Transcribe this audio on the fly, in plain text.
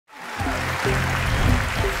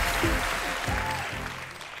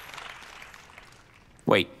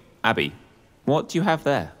Abby, what do you have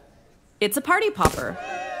there? It's a party popper.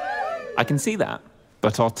 I can see that.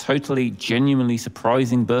 But our totally, genuinely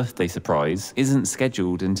surprising birthday surprise isn't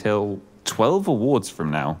scheduled until 12 awards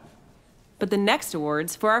from now. But the next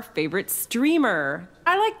award's for our favorite streamer.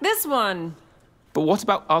 I like this one. But what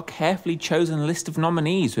about our carefully chosen list of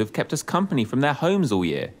nominees who have kept us company from their homes all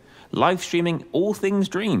year, live streaming all things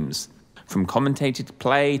dreams? From commentated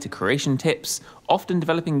play to creation tips, often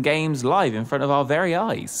developing games live in front of our very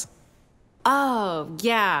eyes. Oh,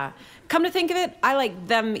 yeah. Come to think of it, I like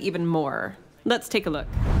them even more. Let's take a look.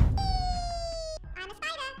 I'm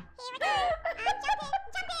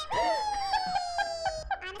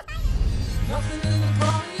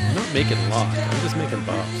not making lock, I'm just making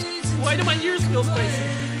bops. Why do my ears feel spicy?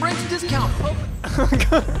 Rent discount.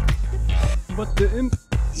 What the imp?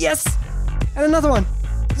 Yes! And another one.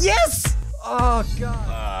 Yes! Oh, God.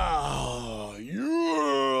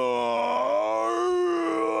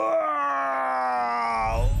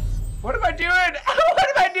 What am I doing? What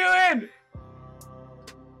am I doing?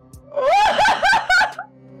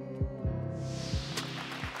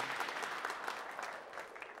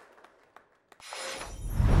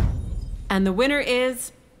 And the winner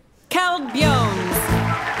is Cal Bjones.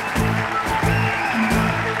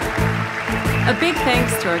 A big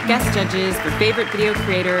thanks to our guest judges for favorite video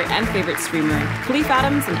creator and favorite streamer, Khalif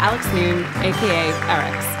Adams and Alex Noon, aka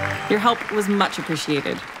RX. Your help was much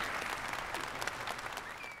appreciated.